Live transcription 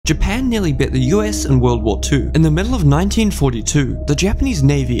Japan nearly bet the US in World War II. In the middle of 1942, the Japanese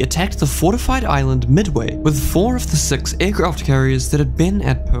Navy attacked the fortified island Midway with 4 of the 6 aircraft carriers that had been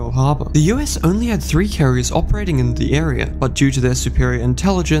at Pearl Harbour. The US only had 3 carriers operating in the area, but due to their superior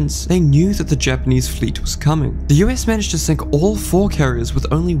intelligence, they knew that the Japanese fleet was coming. The US managed to sink all 4 carriers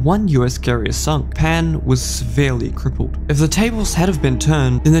with only 1 US carrier sunk. Japan was severely crippled. If the tables had have been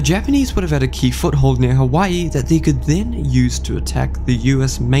turned, then the Japanese would have had a key foothold near Hawaii that they could then use to attack the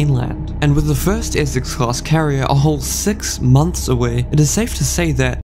US mainland. And with the first Essex class carrier a whole 6 months away, it is safe to say that